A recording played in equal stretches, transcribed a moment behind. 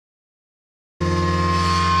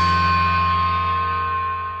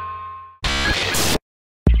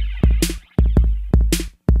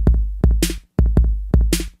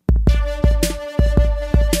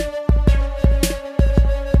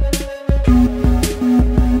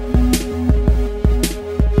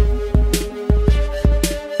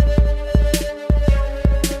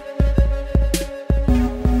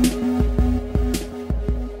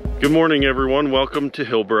Good morning, everyone. Welcome to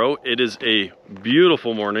HillBro. It is a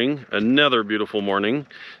beautiful morning, another beautiful morning.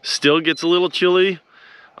 Still gets a little chilly.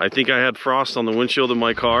 I think I had frost on the windshield of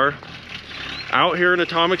my car. Out here in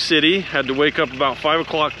Atomic City, had to wake up about 5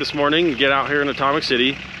 o'clock this morning and get out here in Atomic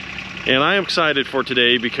City. And I am excited for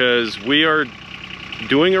today because we are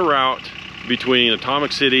doing a route between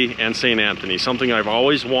Atomic City and St. Anthony, something I've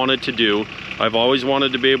always wanted to do. I've always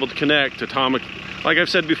wanted to be able to connect Atomic, like I've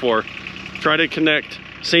said before, try to connect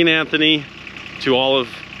St. Anthony to all of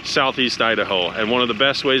southeast Idaho. And one of the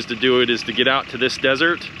best ways to do it is to get out to this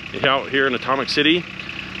desert out here in Atomic City.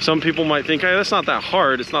 Some people might think, hey, that's not that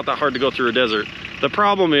hard. It's not that hard to go through a desert. The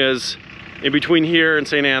problem is, in between here and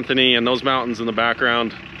St. Anthony and those mountains in the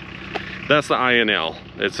background, that's the INL.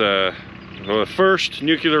 It's the first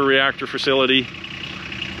nuclear reactor facility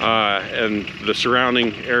and the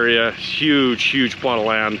surrounding area, huge plot of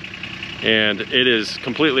land. And it is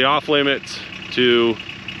completely off limits to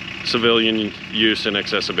civilian use and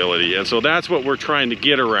accessibility, and so that's what we're trying to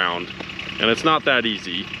get around, and it's not that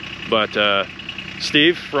easy. But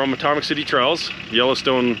Steve from Atomic City Trails,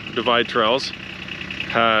 Yellowstone Divide Trails,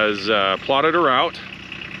 has plotted a route,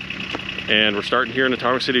 and we're starting here in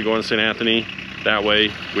Atomic City going to St. Anthony. That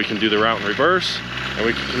way we can do the route in reverse and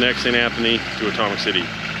we can connect St. Anthony to Atomic City.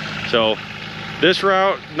 So this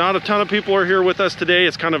route, not a ton of people are here with us today.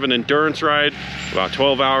 It's kind of an endurance ride, about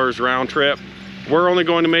 12 hours round trip. We're only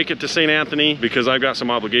going to make it to St. Anthony because I've got some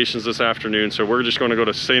obligations this afternoon, so we're just going to go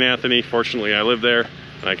to St. Anthony. Fortunately, I live there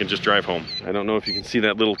and I can just drive home. I don't know if you can see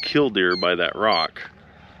that little killdeer by that rock.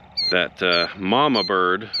 That mama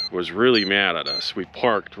bird was really mad at us. We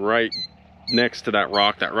parked right next to that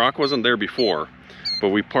rock. That rock wasn't there before, but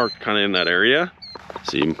we parked kind of in that area.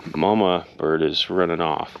 See, mama bird is running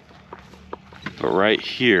off. But right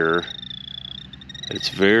here, it's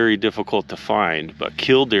very difficult to find, but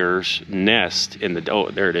killdeers nest in the, oh,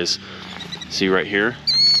 there it is. See right here?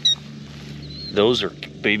 Those are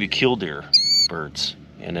baby killdeer birds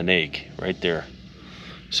and an egg right there.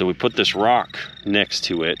 So we put this rock next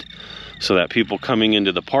to it so that people coming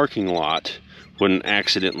into the parking lot wouldn't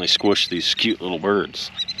accidentally squish these cute little birds.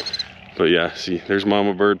 But yeah, see, there's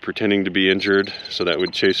mama bird pretending to be injured, so that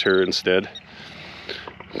would chase her instead.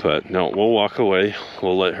 But no, we'll walk away.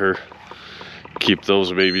 We'll let her keep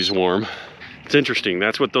those babies warm. It's interesting,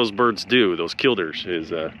 that's what those birds do, those killdeers,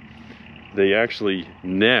 is they actually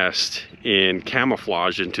nest in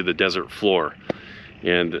camouflage into the desert floor.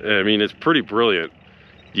 And I mean, it's pretty brilliant.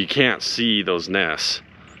 You can't see those nests,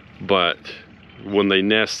 but when they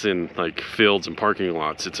nest in like fields and parking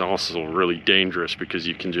lots, it's also really dangerous because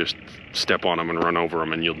you can just step on them and run over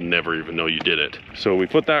them and you'll never even know you did it. So we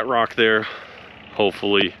put that rock there.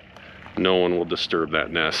 Hopefully no one will disturb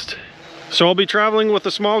that nest. So I'll be traveling with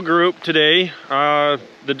a small group today.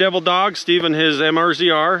 The Devil Dog, Steve and his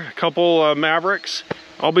MRZR, a couple Mavericks.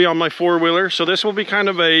 I'll be on my four-wheeler. So this will be kind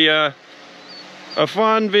of a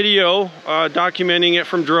fun video documenting it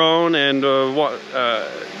from drone and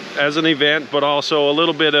as an event, but also a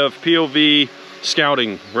little bit of POV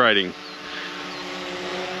scouting riding.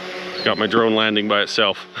 Got my drone landing by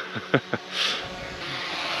itself.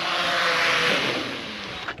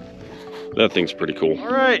 That thing's pretty cool. All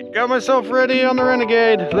right, got myself ready on the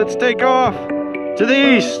Renegade. Let's take off to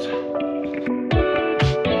the east.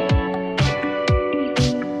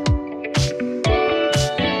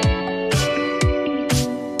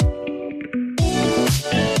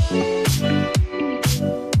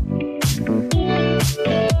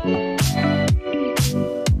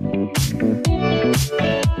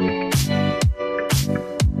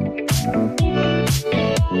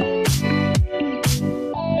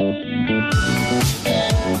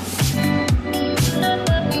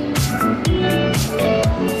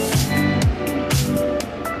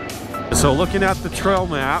 So looking at the trail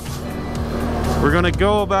map, we're gonna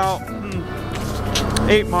go about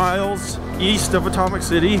 8 miles east of Atomic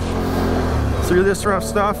City through this rough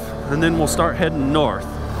stuff, and then we'll start heading north.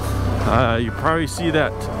 You probably see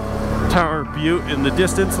that Tower Butte in the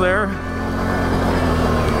distance there.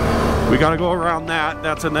 We gotta go around that.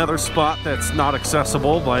 That's another spot that's not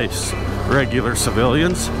accessible by regular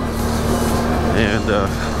civilians. And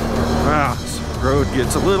this road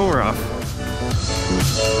gets a little rough.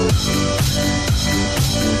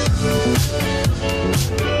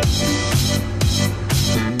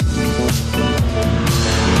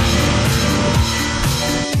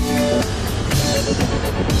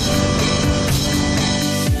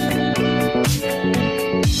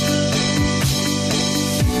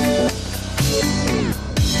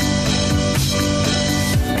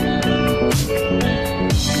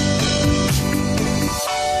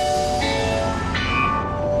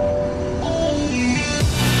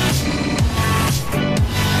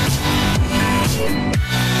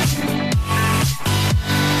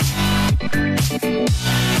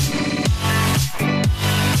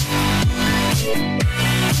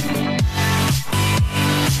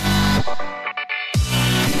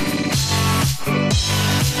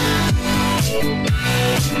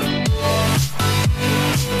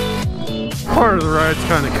 ride's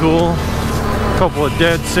kind of cool. Couple of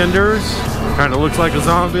dead cinders. Kind of looks like a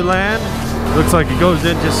zombie land. Looks like it goes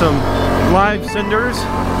into some live cinders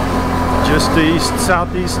just east,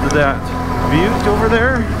 southeast of that butte over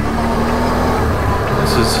there.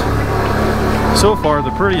 This is so far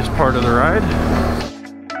the prettiest part of the ride.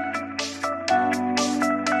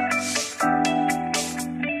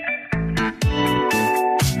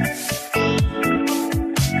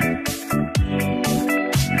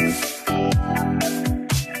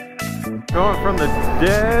 Going from the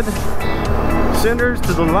dead cinders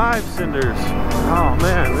to the live cinders. Oh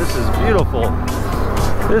man, this is beautiful.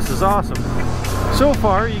 This is awesome. So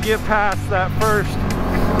far, you get past that first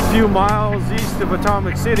few miles east of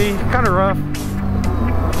Atomic City, kind of rough.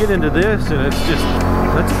 Get into this and it's just,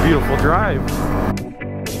 that's a beautiful drive.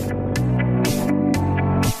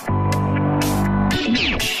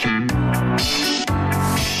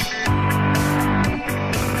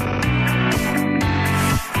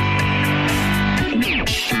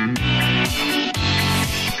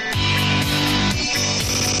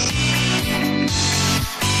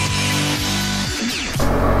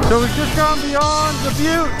 So we've just gone beyond the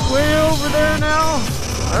butte, way over there now.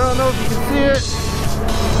 I don't know if you can see it.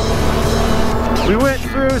 We went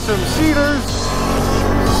through some cedars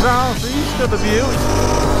southeast of the butte.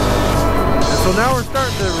 And so now we're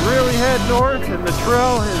starting to really head north, and the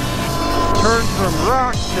trail has turned from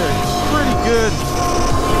rock to pretty good,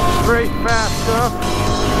 straight, fast stuff.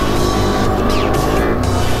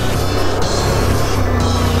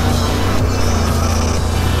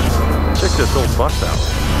 Check this old bus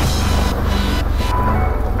out.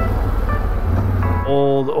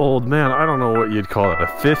 Old man, I don't know what you'd call it, a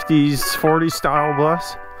 50s 40s style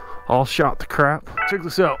bus, all shot to crap. Check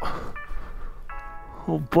this out,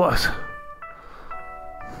 old bus.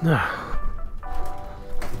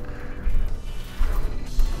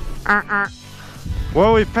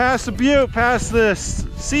 Well, we've passed the butte, past the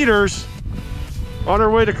cedars, on our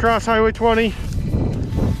way to cross Highway 20. It's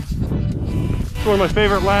one of my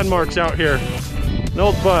favorite landmarks out here. An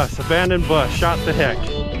old bus, abandoned bus, shot to heck.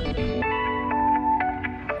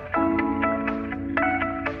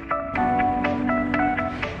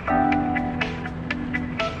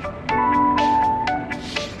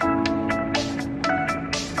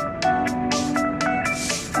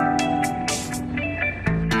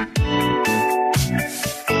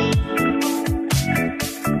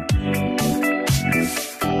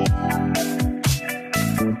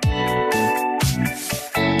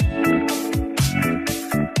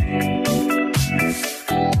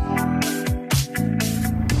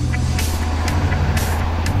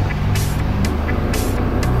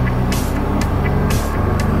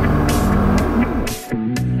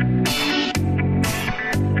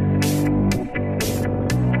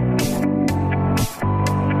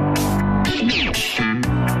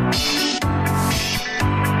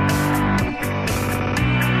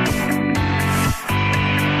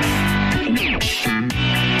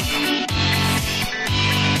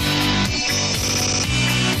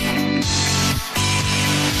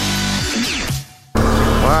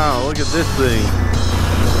 Look at this thing.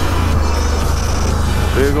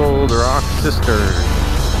 Big old rock cistern.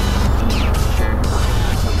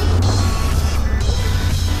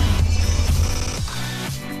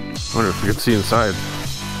 Wonder if we can see inside.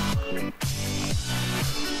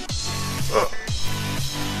 Oh.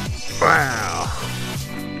 Wow.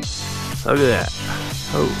 Look at that.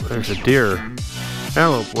 Oh, there's a deer.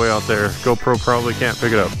 Antelope way out there. GoPro probably can't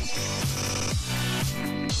pick it up.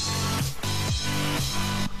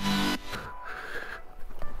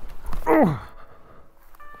 Oh.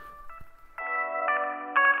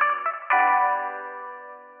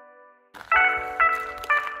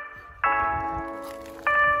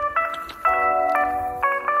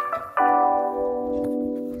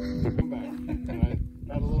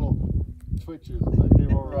 Got a little twitches as I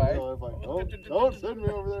came over the hill. I was like, don't send me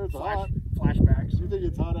over there, it's hot. Flashbacks. You think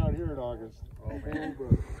it's hot out here in August? Oh,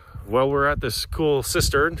 bro. Well, we're at this cool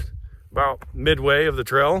cistern about midway of the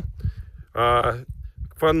trail.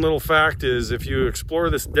 Fun little fact is if you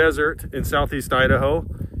explore this desert in southeast Idaho,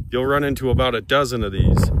 you'll run into about a dozen of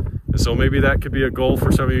these. And so maybe that could be a goal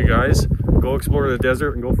for some of you guys. Go explore the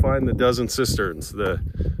desert and go find the dozen cisterns, the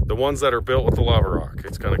ones that are built with the lava rock.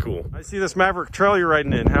 It's kind of cool. I see this Maverick trail you're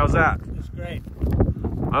riding in. How's that? It's great.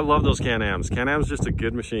 I love those Can-Ams. Can-Am's just a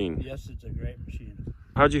good machine. Yes, it's a great machine.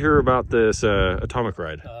 How'd you hear about this Atomic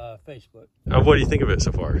ride? Facebook. What do you think of it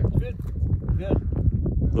so far? Good. Good.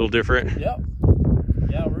 A little different? Yep.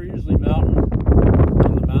 Yeah, we're usually in the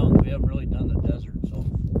mountains. We haven't really done the desert, so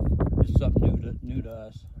it's something new to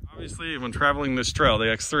us. Obviously, when traveling this trail, the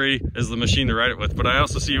X3 is the machine to ride it with, but I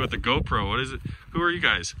also see you with the GoPro. What is it? Who are you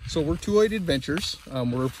guys? So we're 208 Adventures.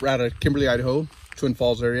 We're out of Kimberly, Idaho, Twin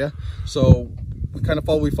Falls area. So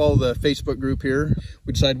we follow the Facebook group here.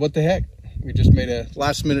 We decided, what the heck? We just made a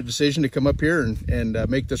last minute decision to come up here and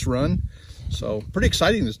make this run. So pretty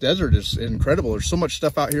exciting. This desert is incredible. There's so much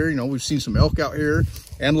stuff out here. You know, we've seen some elk out here,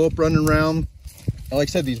 antelope running around. And like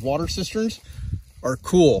I said, these water cisterns are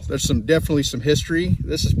cool. There's definitely some history.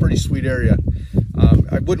 This is a pretty sweet area.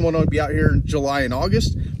 I wouldn't want to be out here in July and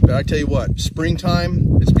August, but I tell you what,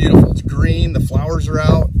 springtime, it's beautiful. It's green, the flowers are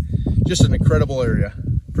out. Just an incredible area.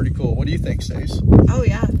 Pretty cool. What do you think, Stace? Oh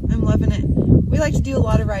yeah, I'm loving it. We like to do a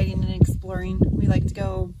lot of riding and exploring. We like to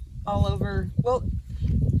go all over, well,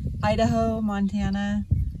 Idaho, Montana,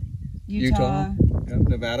 Utah. Yeah,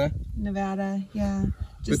 Nevada, yeah.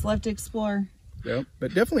 Just love to explore. Yeah,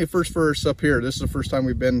 but definitely a first for us up here. This is the first time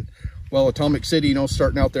we've been, well, Atomic City, you know,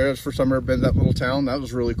 starting out there. That's the first time I've ever been to that little town. That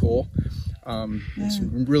was really cool.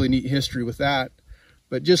 Some really neat history with that.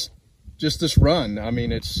 But just this run, I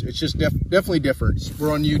mean, it's just definitely different.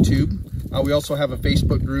 We're on YouTube. We also have a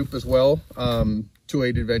Facebook group as well,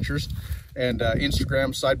 208 Adventures, and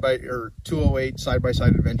Instagram 208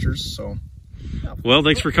 Side-by-Side Adventures. So. Yeah. Well,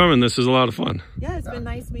 thanks for coming. This is a lot of fun. Yeah, it's been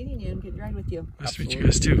nice meeting you and getting to ride with you. Nice to meet you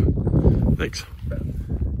guys too. Thanks.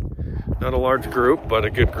 Not a large group, but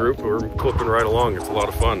a good group. We're clipping right along. It's a lot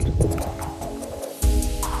of fun.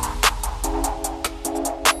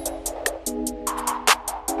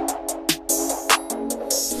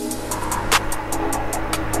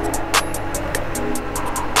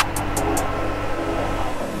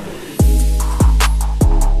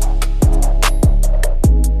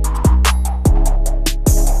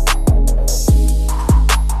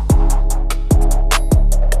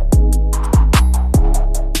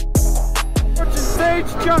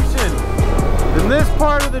 Junction, and this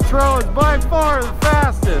part of the trail is by far the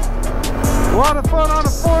fastest. A lot of fun on a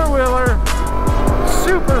four-wheeler,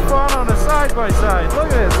 super fun on a side-by-side.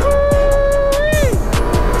 Look at this. Woo-wee!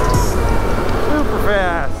 Super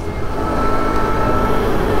fast.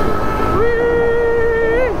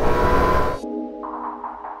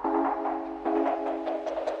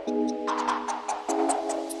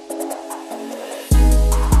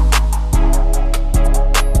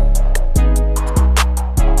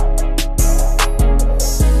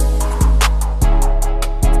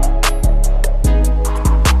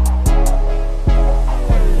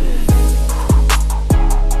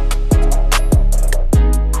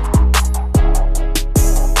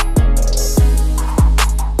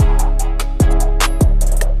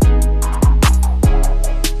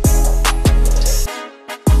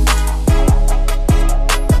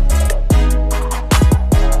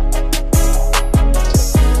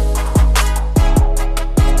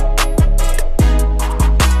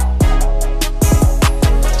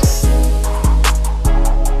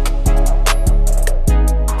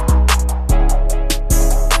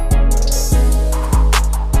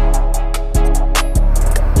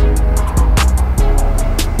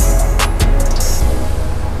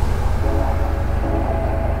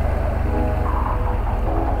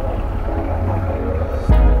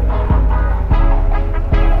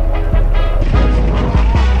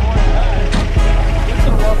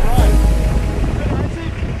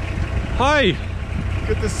 Hi.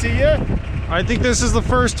 Good to see you. I think this is the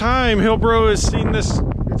first time HillBro has seen this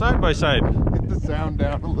side-by-side. Get the sound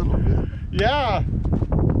down a little bit. Yeah.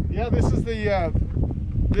 Yeah, this is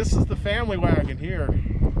the family wagon here.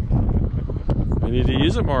 We need to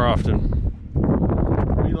use it more often.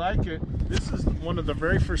 We like it. This is one of the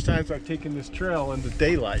very first times I've taken this trail in the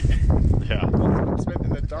daylight. Yeah. It's been in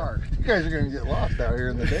the dark. You guys are going to get lost out here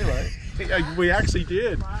in the daylight. We actually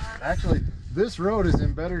did. Actually, this road is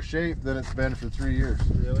in better shape than it's been for 3 years.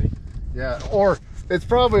 Really? Yeah, or it's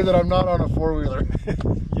probably that I'm not on a four-wheeler.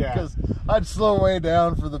 Yeah. Because I'd slow way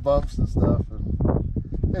down for the bumps and stuff,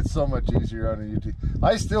 and it's so much easier on a UTV.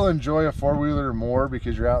 I still enjoy a four-wheeler more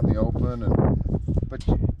because you're out in the open,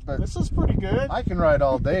 but This is pretty good. I can ride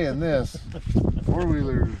all day in this.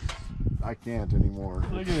 Four-wheelers, I can't anymore.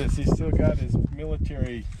 Look at this. He's still got his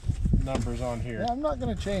military numbers on here. Yeah, I'm not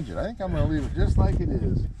going to change it. I think I'm going to leave it just like it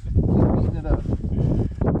is. Keep beating it up.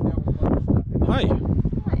 Hi.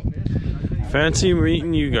 Fancy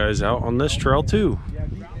meeting you guys out on this trail too.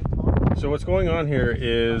 So what's going on here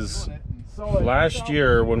is last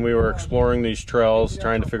year when we were exploring these trails,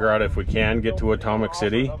 trying to figure out if we can get to Atomic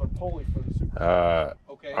City,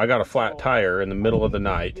 I got a flat tire in the middle of the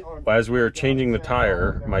night. But as we were changing the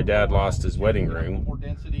tire, my dad lost his wedding ring.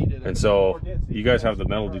 And so you guys have the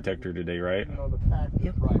metal detector today, right?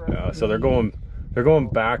 Yep. So they're going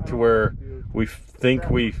back to where We think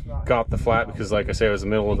we got the flat because, like I say, it was the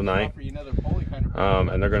middle of the night.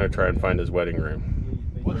 And they're going to try and find his wedding ring.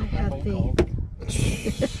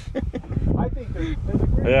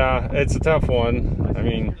 Yeah, it's a tough one. I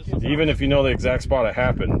mean, even if you know the exact spot it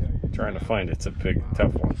happened, trying to find it's a big,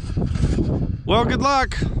 tough one. Well, good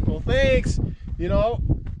luck. Well, thanks. You know,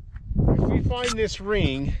 if we find this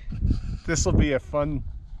ring, this will be a fun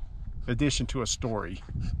addition to a story.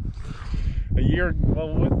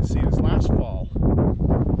 Well, let's see, this last fall,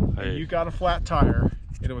 you got a flat tire,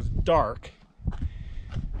 and it was dark.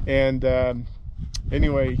 And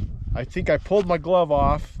anyway, I think I pulled my glove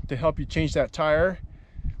off to help you change that tire,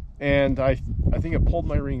 and I think I pulled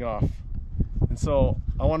my ring off. And so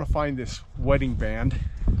I want to find this wedding band.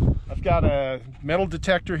 I've got a metal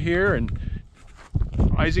detector here, and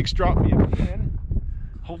Isaac's dropped me a pin.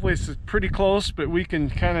 Hopefully it's pretty close, but we can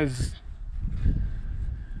kind of,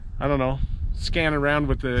 I don't know, scan around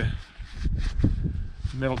with the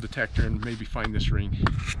metal detector and maybe find this ring.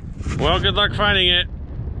 Well, good luck finding it.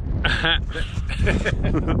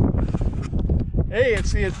 Hey,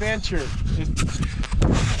 it's the adventure.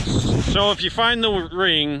 So if you find the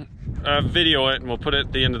ring, video it and we'll put it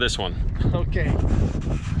at the end of this one. Okay.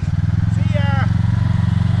 See ya.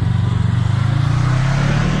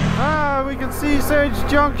 Ah, we can see Sage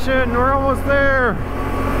Junction. We're almost there.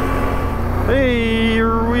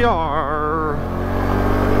 Here we are.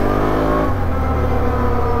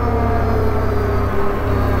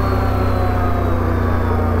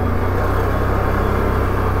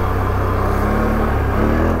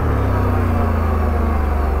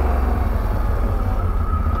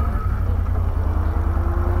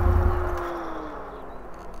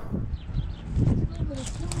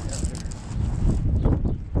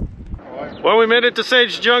 Well, we made it to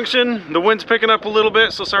Sage Junction. The wind's picking up a little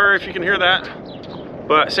bit, so sorry if you can hear that.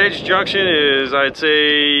 But Sage Junction is, I'd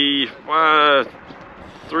say,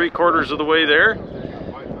 3/4 of the way there.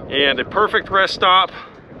 And a perfect rest stop.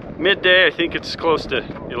 Midday, I think it's close to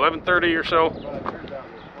 11:30 or so.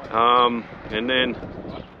 And then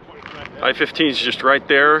I-15 is just right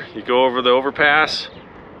there. You go over the overpass,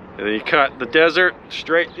 and then you cut the desert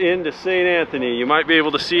straight into St. Anthony. You might be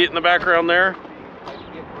able to see it in the background there.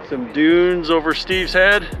 Some dunes over Steve's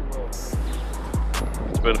Head. It's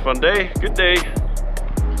been a fun day, good day.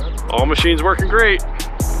 All machines working great.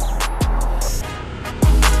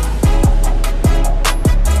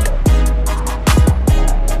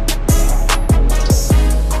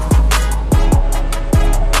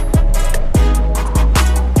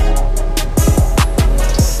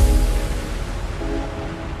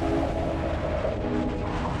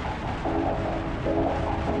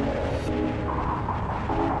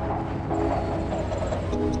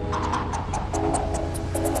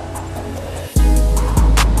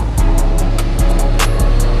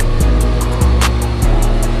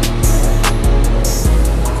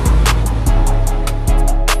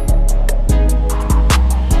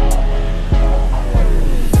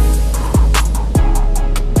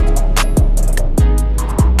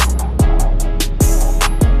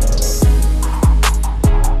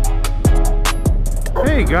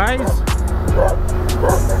 Guys,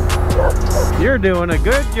 you're doing a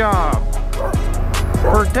good job.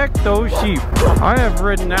 Protect those sheep. I have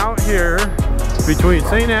ridden out here between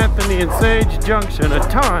St. Anthony and Sage Junction a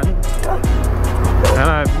ton, and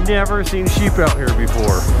I've never seen sheep out here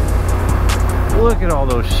before. Look at all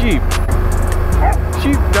those sheep.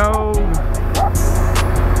 Sheepdog.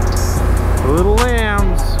 Little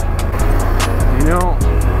lambs. You know,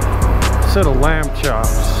 a set of lamb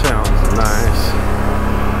chops sounds nice.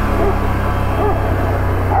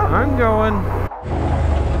 I'm going.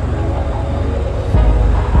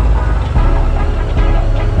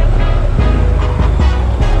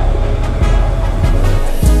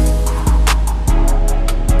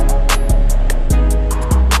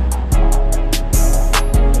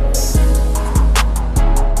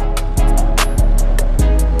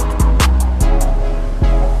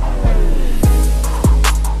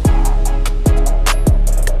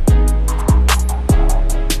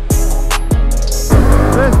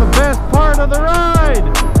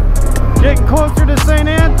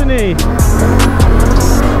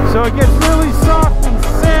 So it gets really soft and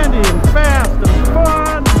sandy and fast and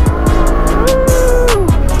fun. Woo!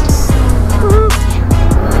 Woo!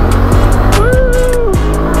 Woo!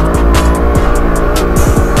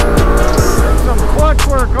 Some clutch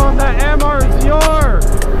work on that MRZR.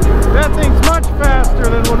 That thing's much faster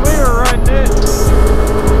than when we were riding it.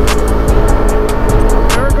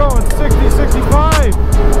 They were going 60, 65.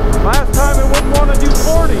 Last time it wouldn't want to do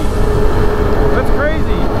 40. That's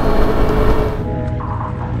crazy.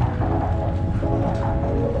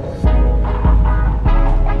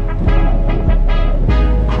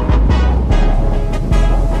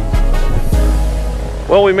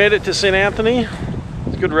 Well, we made it to St. Anthony.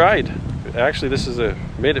 It's a good ride. Actually, this is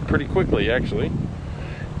made it pretty quickly, actually.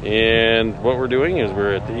 And what we're doing is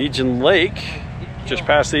we're at the Egan Lake, just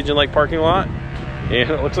past the Egan Lake parking lot. And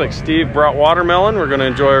it looks like Steve brought watermelon. We're gonna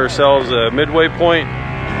enjoy ourselves a midway point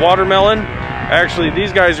watermelon. Actually,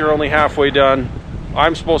 these guys are only halfway done.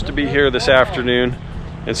 I'm supposed to be here this afternoon.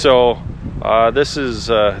 And so this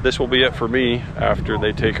will be it for me after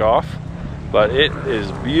they take off. But it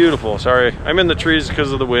is beautiful. Sorry, I'm in the trees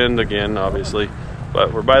because of the wind again, obviously.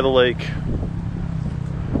 But we're by the lake.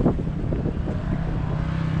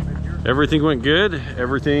 Everything went good.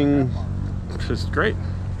 Everything is great.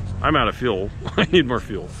 I'm out of fuel. I need more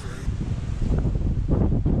fuel.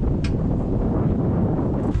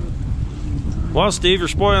 Well, Steve, you're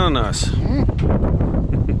spoiling us. Pretty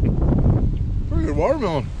good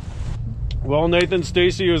watermelon. Well, Nathan,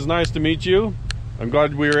 Stacy, it was nice to meet you. I'm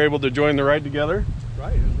glad we were able to join the ride together.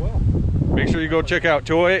 Right, as well. Make sure you go check out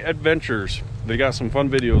HillBro Adventures. They got some fun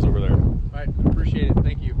videos over there. Right, appreciate it.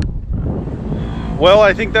 Thank you. Well,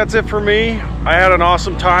 I think that's it for me. I had an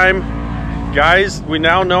awesome time. Guys, we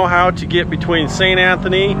now know how to get between St.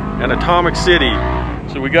 Anthony and Atomic City.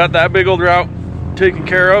 So we got that big old route taken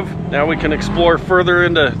care of. Now we can explore further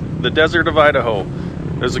into the desert of Idaho.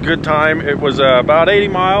 It was a good time. It was about 80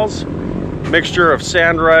 miles, mixture of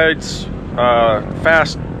sand rides,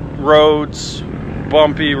 fast roads,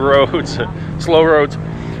 bumpy roads, slow roads,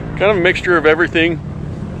 kind of a mixture of everything.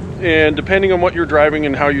 And depending on what you're driving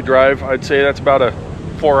and how you drive, I'd say that's about a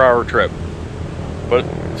 4-hour trip, but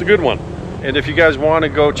it's a good one. And if you guys want to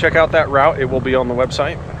go check out that route, it will be on the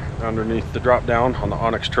website underneath the drop down on the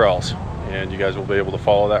Onyx Trails, and you guys will be able to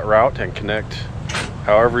follow that route and connect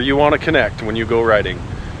however you want to connect when you go riding.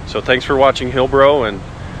 So thanks for watching HillBro, and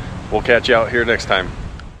we'll catch you out here next time.